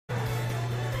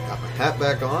Hat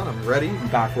back on. I'm ready.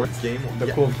 Backwards. Game. The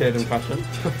Yeah. cool kid in question.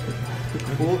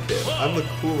 Cool kid. I'm the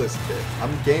coolest kid.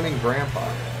 I'm gaming grandpa.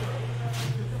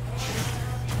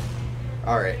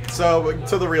 Alright, so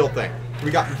to the real thing. We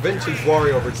got vintage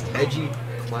Wario versus edgy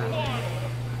Cloud.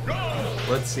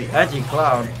 Let's see. Edgy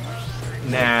Cloud.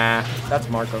 Nah, that's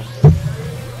Marco.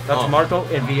 That's Marco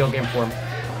in video game form.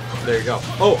 There you go.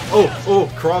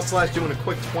 Oh, cross slash doing a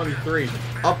quick 23.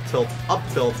 Up tilt, up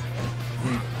tilt.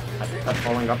 I think that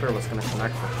falling up here was going to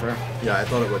connect for sure. Yeah, I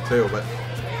thought it would too, but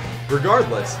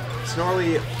regardless,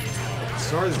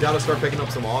 Snorley's got to start picking up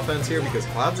some offense here because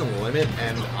Cloud's in the limit,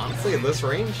 and honestly, at this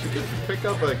range, you could pick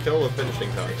up a kill with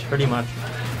finishing touch. Pretty much.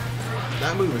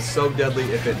 That move is so deadly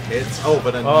if it hits. Oh,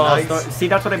 but a nice... See,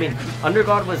 that's what I mean.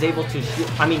 Undergod was able to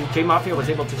shield... I mean, J-Mafia was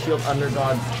able to shield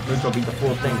Undergod's neutral beat the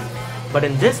full thing. But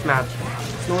in this match,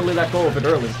 Snorley let go of it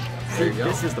early. There you go.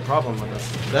 This is the problem with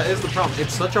this. That is the problem.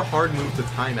 It's such a hard move to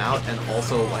time out and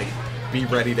also, like, be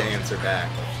ready to answer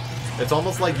back. It's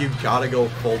almost like you gotta go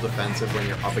full defensive when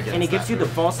you're up against And it gives you the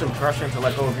false impression to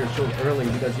let go of your shield early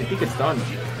because you think it's done.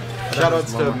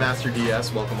 Shoutouts to Master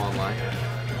DS, welcome online.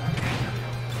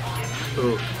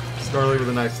 Ooh, Snorley with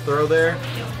a nice throw there.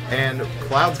 And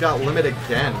Cloud's got limit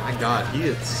again. My god, he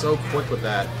is so quick with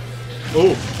that.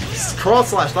 Ooh, cross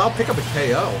slash, that'll pick up a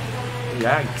KO.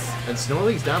 Yikes. And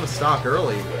Snorley's down to stock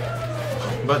early.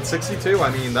 But 62,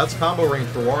 I mean, that's combo range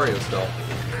for Wario still.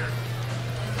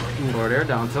 Forward air,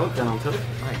 down tilt, down tilt.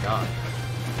 My god.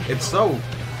 It's so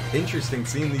interesting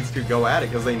seeing these two go at it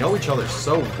because they know each other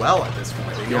so well at this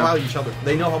point. They know how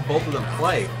they know how both of them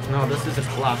play. No, this is a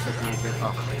classic matchup.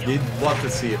 Oh, you'd love to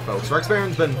see it, folks. Rex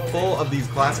Baron's been full of these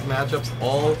classic matchups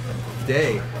all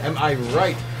day. Am I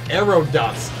right?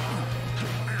 Aerodust.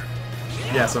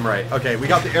 Yes, I'm right. Okay, we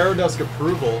got the Aerodust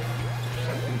approval,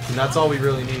 and that's all we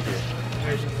really need here.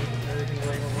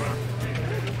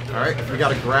 Alright, we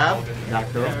got a grab. Back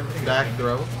throw. Back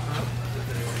throw.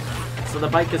 So the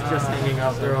bike is just hanging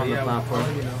out there on the platform.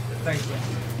 Thank you.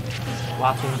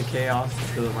 Watching the chaos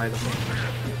to the right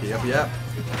of it. Yep.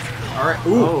 Alright,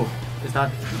 ooh. Oh, is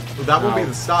that... That won't be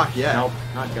the stock yet. Nope,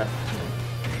 not good.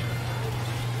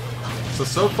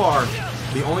 So far,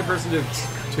 the only person to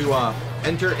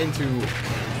enter into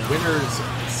winners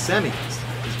semis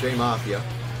is J-Mafia.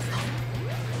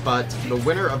 But the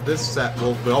winner of this set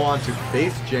will go on to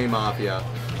face J-Mafia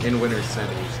in winners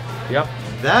semis. Yep.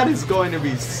 That is going to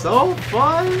be so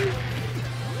fun!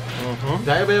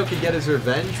 Diabeo could get his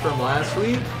revenge from last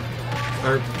week,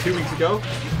 or 2 weeks ago.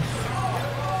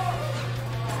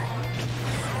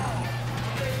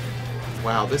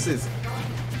 Wow, this is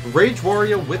Rage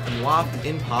Wario with Waft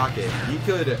in pocket. He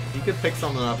could pick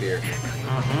something up here.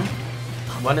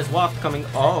 When is Waft coming?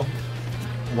 Oh,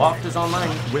 Waft is online.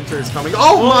 Winter is coming.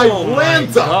 Oh my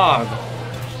Lanta! My God!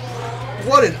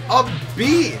 What an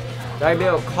upbeat!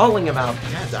 Diabeo calling him out.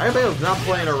 Yeah, Diabeo's not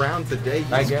playing around today.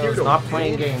 He's here Diabeo's to not win.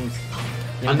 playing games.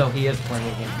 Even though he is playing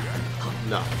a game.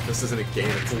 No, this isn't a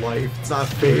game, it's life. It's not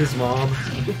phase, Mom.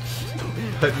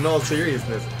 But in all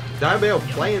seriousness, Diabeo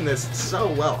playing this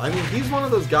so well. I mean, he's one of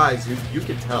those guys who you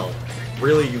could tell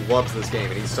really loves this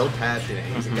game, and he's so passionate,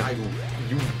 and he's a guy who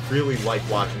you really like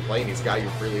watching play, and he's a guy you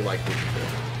really like rooting for.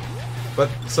 But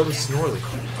so is Snorley.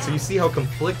 So you see how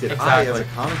conflicted I, as a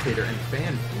commentator and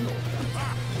fan, feel.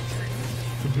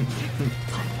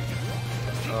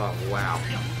 Oh, wow.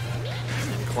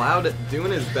 Cloud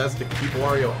doing his best to keep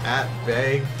Wario at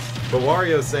bay, but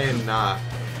Wario's saying nah.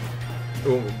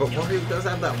 Ooh, but Wario does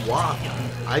have that waft.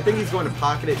 I think he's going to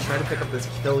pocket it, try to pick up this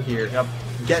kill here,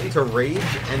 get into rage,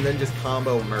 and then just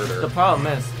combo murder. The problem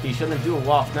is, he shouldn't do a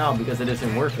waft now because it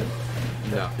isn't worth it.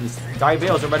 No.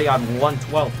 Diabeo's already on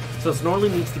 112, so Snorley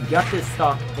needs to get this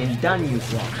stock and then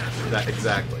use waft. That,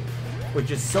 exactly. Which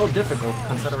is so difficult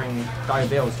considering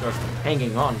Diabeo's just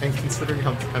hanging on. And considering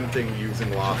how tempting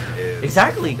using waft is.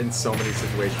 Exactly. In so many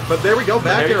situations. But there we go,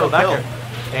 back there you arrow go, back kill. air.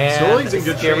 And Snorley's in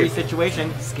good scary shape.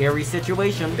 situation. Scary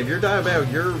situation. If you're Diabeo,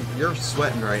 you're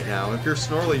sweating right now. If you're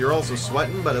Snorley, you're also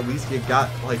sweating, but at least you got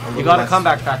like a little You got a less...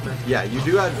 comeback factor. Yeah, you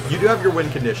do have your win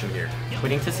condition here.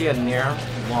 Waiting to see a near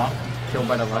lock killed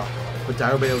by the left. But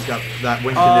Diabeo's got that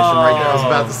win condition right there. I was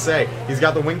about to say. He's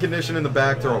got the win condition in the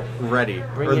back throw ready.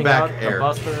 Bringing or the back out air. The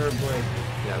Buster Blade.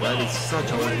 Yeah, that is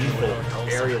such a lethal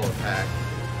aerial attack.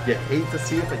 You hate to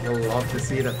see it, but you love to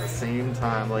see it at the same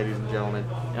time, ladies and gentlemen.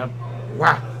 Yep.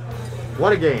 Wow.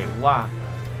 What a game. Wow.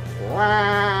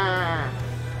 Wow.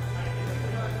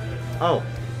 Oh,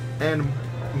 and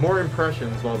more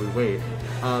impressions while we wait.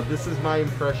 This is my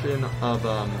impression of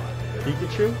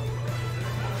Pikachu.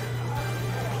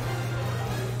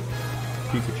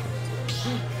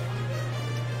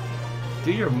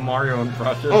 Do your Mario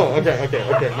impression. Oh,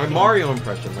 okay. My Mario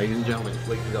impression, ladies and gentlemen.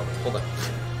 Hold on.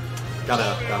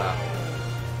 Gotta.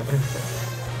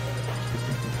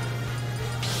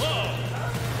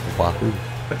 Wahoo.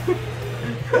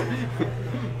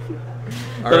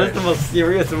 That is the most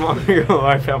serious Mario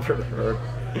I've ever heard.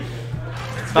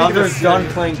 Bowser's done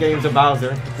playing games of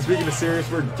Bowser. Speaking of serious,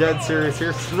 we're dead serious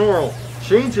here. Snorl,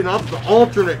 changing up the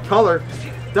alternate color.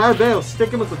 Diabeo,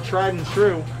 sticking with the tried and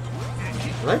true.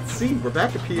 Let's see, we're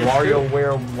back to PS2. Wario,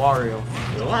 where Wario?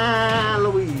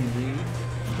 Luigi.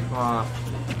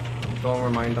 Don't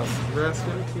remind us. Rest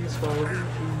in peace, Waluigi.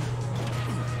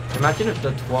 Imagine if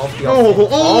the 12th DLC.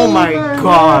 Oh my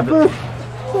god!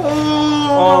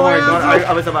 Oh my god! answer.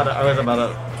 I was about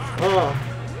it. Oh,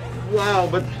 wow!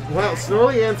 Wow!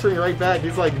 Snorley answering right back.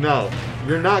 He's like, "No,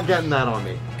 you're not getting that on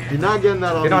me. You're not getting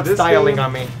that on me. You're not This styling game,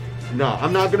 on me." No,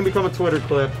 I'm not gonna become a Twitter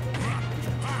clip.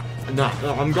 No,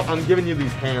 I'm giving you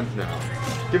these hands now.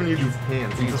 Giving you these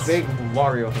hands. These big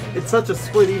Wario hands. It's such a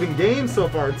split even game so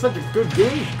far. It's such a good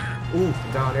game. Ooh,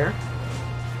 Down there.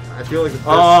 I feel like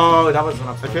That was one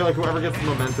up. I feel like whoever gets the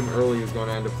momentum early is going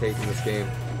to end up taking this game.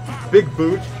 Big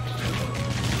boot.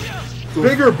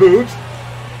 Bigger boot.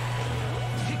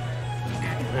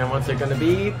 And what's it gonna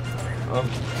be?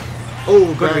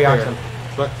 Oh, Good back reaction. air.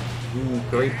 But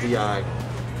great DI.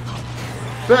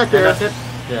 Back air. That's it.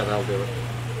 Yeah, that'll do it.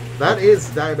 That is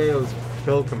Diabeo's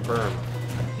kill confirmed.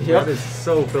 Yep. That is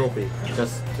so filthy.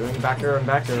 Just doing back air and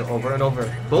back air over and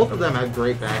over. Both of them had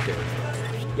great back airs.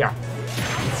 Yeah.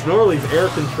 Snorley's air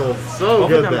control is so Both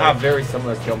good of them there. have very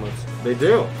similar kill moves. They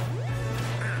do.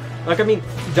 Like, I mean,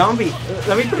 Zombie,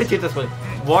 let me put it to you this way.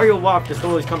 Wario Walk is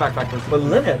Snorley's comeback factor, but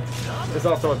Limit is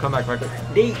also a comeback factor.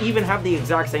 They even have the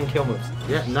exact same kill moves.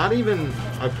 Yeah, not even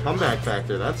a comeback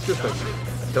factor. That's just a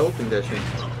kill condition.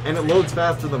 And it loads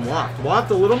faster than Waft. Waft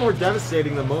a little more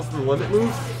devastating than most of the limit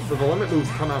moves, so the limit moves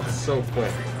come out so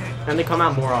quick. And they come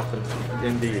out more often.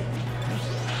 Indeed.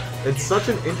 It's such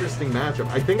an interesting matchup.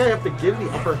 I think I have to give the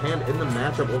upper hand in the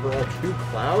matchup overall to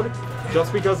Cloud,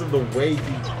 just because of the way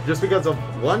just because of,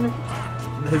 one,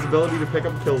 his ability to pick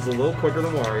up kills a little quicker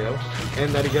than Wario,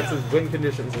 and that he gets his win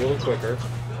conditions a little quicker.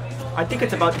 I think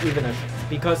it's about evenness,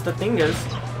 because the thing is,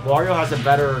 Wario has a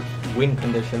better win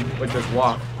condition, which is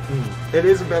Walk. It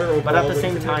is a better overall But at the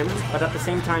win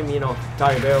same time, you know,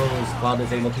 Diabeo's Cloud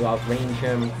is able to outrange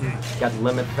him, get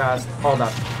limit fast, all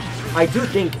that. I do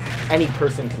think any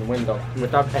person can win though,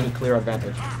 without any clear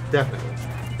advantage. Definitely.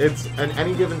 It's an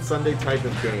any given Sunday type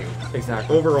of game.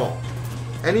 Exactly. Overall.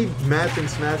 Any match in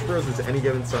Smash Bros. Is any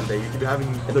given Sunday. You could be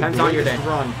having the Depends on your greatest day.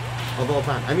 run of all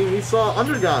time. I mean, we saw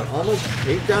Undergod almost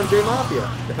take down J Mafia.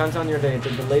 Depends on your day.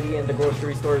 Did the lady in the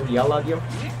grocery store yell at you?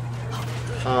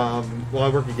 Well, I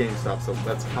work at GameStop, so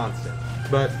that's constant.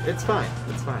 But it's fine.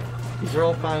 It's fine. These are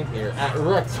all fine here at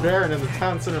Rex Barron in the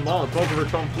Town Center Mall at Boca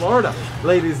Raton, Florida,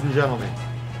 ladies and gentlemen.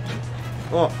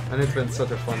 Oh, and it's been such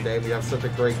a fun day. We have such a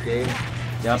great game.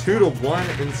 Yep.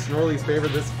 2-1 in Snorley's favor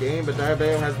this game, but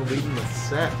Diabeo has the lead in the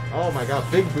set. Oh my god,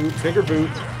 big boot, bigger boot,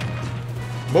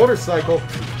 motorcycle,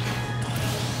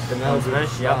 and that was a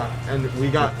nice, shot. And we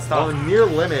got Stop. on near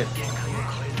limit.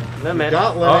 Limit. We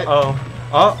got limit.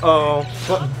 Uh-oh.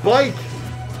 But bike.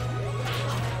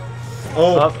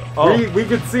 Oh, we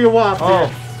could see a waft here.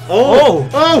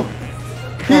 Oh!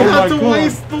 He had to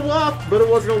waste the waft, but it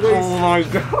wasn't a waste. Oh my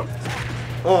god.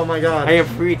 Oh my god. I am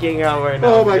freaking out right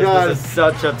now. Oh my god. This is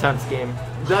such a tense game.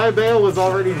 Diabeo was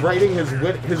already writing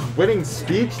his winning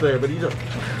speech there, but he just...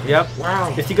 Yep.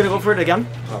 Wow. Is he gonna go for it again?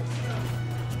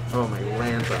 Oh my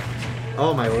Lanta.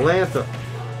 Oh my Lanta.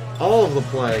 All of the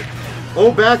play.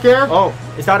 Oh, back air. Oh,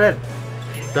 is that it?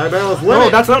 Diabeo's limit. No,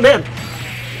 that's not it.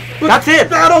 That's it.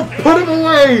 That'll put him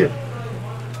away.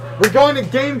 We're going to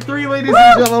game 3, ladies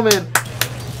and gentlemen.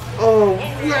 Oh,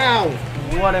 wow.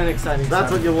 What an exciting That's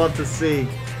time. what you love to see.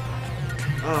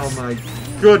 Oh my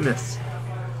goodness.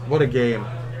 What a game.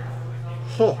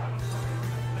 Oh.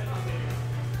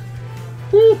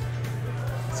 Whew.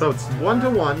 So it's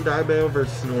 1-1, Diabeo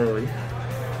versus Snorley.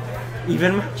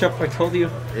 Even matchup, I told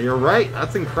you. You're right,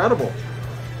 that's incredible.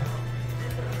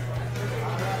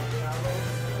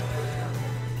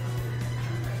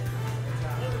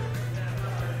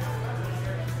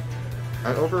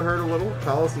 I overheard a little.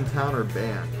 Palace and Town are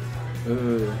banned.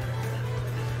 Ooh.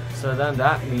 So then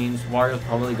that means Wario's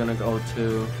probably gonna go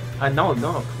to...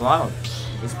 no, Cloud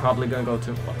is probably gonna go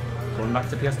to... Going back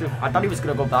to PS2. I thought he was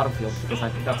gonna go Battlefield because I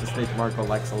think that's a stage Marco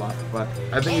likes a lot, but...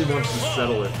 I think he wants to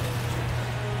settle it.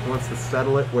 He wants to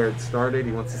settle it where it started.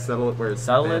 He wants to settle it where it's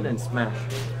Settle it and smash.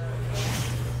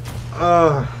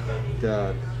 Oh,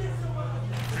 God.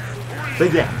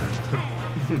 But yeah.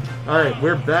 Alright,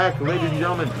 we're back, ladies and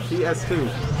gentlemen. PS2.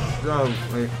 Oh,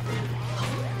 wait.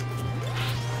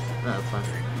 That's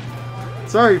fine.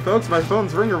 Sorry, folks, my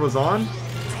phone's ringer was on.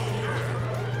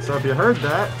 So if you heard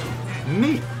that,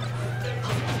 neat.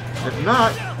 If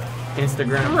not,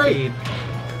 Instagram great.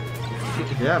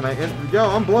 feed. Yeah, yo,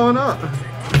 I'm blowing up.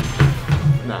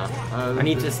 Nah. I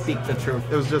need to speak the truth.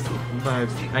 It was just my.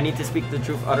 I need to speak the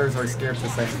truth others are scared to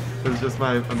say. It was just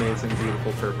my amazing,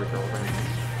 beautiful, perfect girlfriend.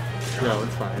 Yo,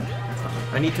 it's fine. It's fine.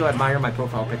 I need to admire my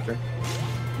profile picture.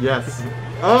 Yes.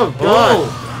 Oh God.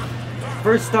 Oh!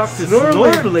 First stop to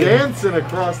Snorley Snorley. dancing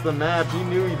across the map. He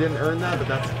knew he didn't earn that, but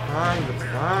that's fine. That's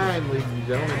fine, ladies and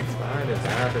gentlemen. It's fine. It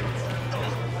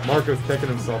happens. Marco's kicking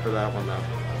himself for that one, though.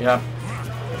 Yep.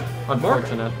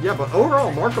 Unfortunate. Yeah, but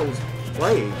overall, Marco's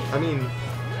play. I mean,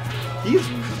 he's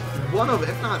one of,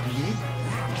 if not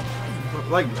the,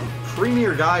 like,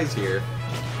 premier guys here.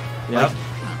 Yep. Like,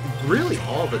 really,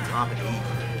 all the top 8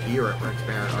 here at Rex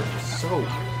Baron are just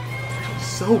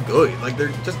so good. Like, they're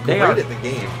just great at the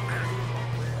game.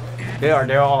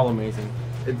 They're all amazing.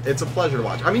 It's a pleasure to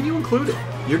watch. I mean, you included.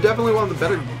 You're definitely one of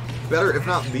the better, if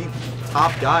not the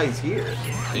top guys here.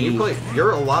 And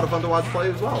you're a lot of fun to watch play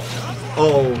as well.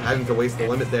 Oh, having to waste the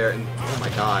limit there, and oh my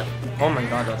God. Oh my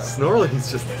God.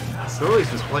 Snorley's just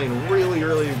playing really,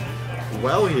 really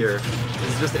well here.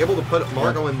 He's just able to put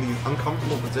Marco in these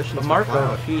uncomfortable positions. But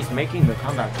Marco, he's making the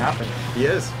comeback happen. He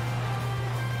is.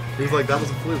 He's like, that was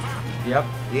a fluke. Yep.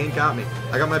 He ain't got me.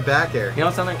 I got my back air. You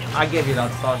know something? I gave you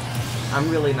that stock. I'm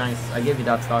really nice. I gave you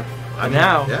that stock. But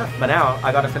now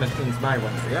I gotta finish things my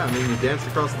way. Yeah, I mean, you danced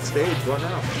across the stage. What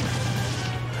now?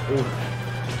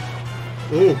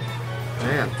 Ooh. Ooh.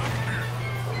 Man.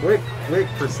 Quick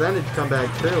percentage comeback,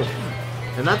 too.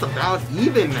 And that's about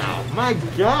even now. My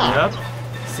God.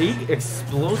 Yep. See?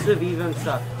 Explosive even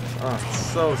stuff. Oh,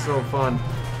 so fun.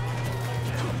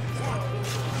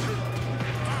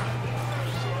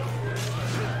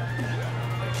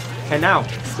 And now,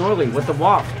 Snorley with the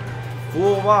waft.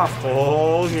 Full waft.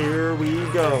 Oh, here we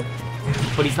go.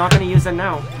 But he's not going to use it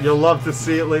now. You'll love to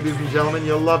see it, ladies and gentlemen.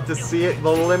 You'll love to see it.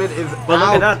 The limit is But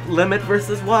out. look at that. Limit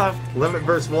versus waft. Limit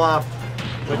versus waft.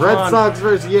 Which Red one? Sox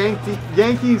versus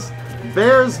Yankees.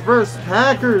 Bears versus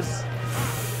Packers.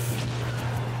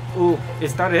 Ooh,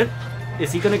 is that it?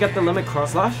 Is he going to get the limit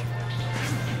cross slash?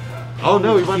 Oh,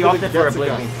 no, he went to the opted for a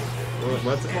Getsuga. bleeping.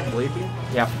 What's it called? Bleeping?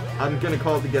 Yeah. I'm going to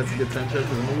call it the Getsuga Tensho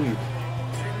because I'm a weeb.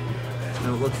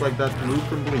 And it looks like that's moved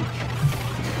from Bleach.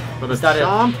 But Is that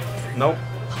Chomp, it? Nope.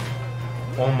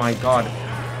 Oh my God.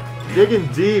 digging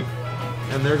deep.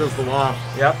 And there goes the loft.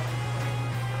 Yep.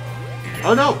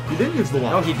 Oh no, he didn't use the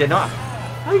loft. No, he did not.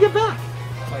 How do you get back?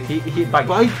 He bite.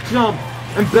 Bike jump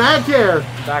and back air.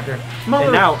 Backer.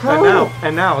 Mother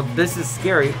And now, this is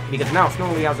scary because now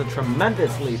Snorley has a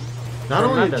tremendous lead. Not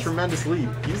only a tremendous lead,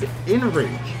 he's in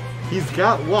range. He's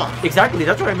got what? Exactly,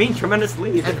 that's what I mean, tremendous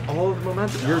lead. And all of the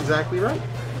momentum. You're exactly right.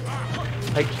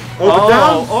 Like,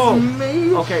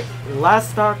 Mate. Okay,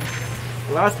 last stock,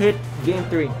 last hit, game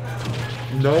 3.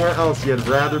 Nowhere else you'd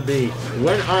rather be.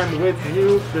 When I'm with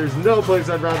you, there's no place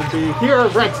I'd rather be. Here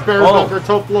at Rex Baron, Boca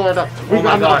Raton, Florida. We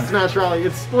got another Smash Rally.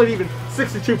 It's split even.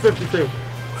 62-52.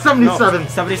 77. No,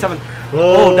 77.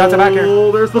 Oh, that's a backer.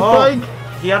 Oh, there's the bike.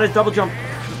 He had a double jump.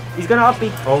 He's gonna up B.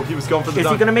 Oh, he was going for the Is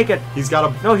dunk. he gonna make it? He's got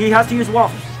a... No, he has to use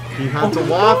waft. He had to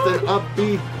waft and up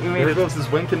B. made There it. goes his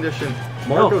win condition.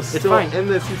 Marco's it's still fine. in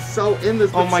this. He's so in this.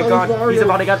 Oh but my so God, is Wario. he's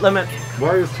about to get limit.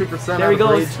 Wario's 2% There out he of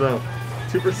goes. rage, though.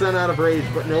 2% out of rage,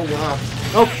 but no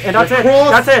waft. Oh, and that's it.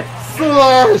 Cross That's it.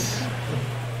 Slash!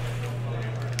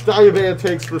 Diabeo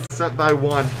takes the set by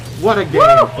 1. What a game.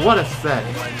 Woo! What a set.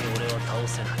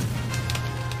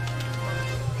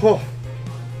 Oh.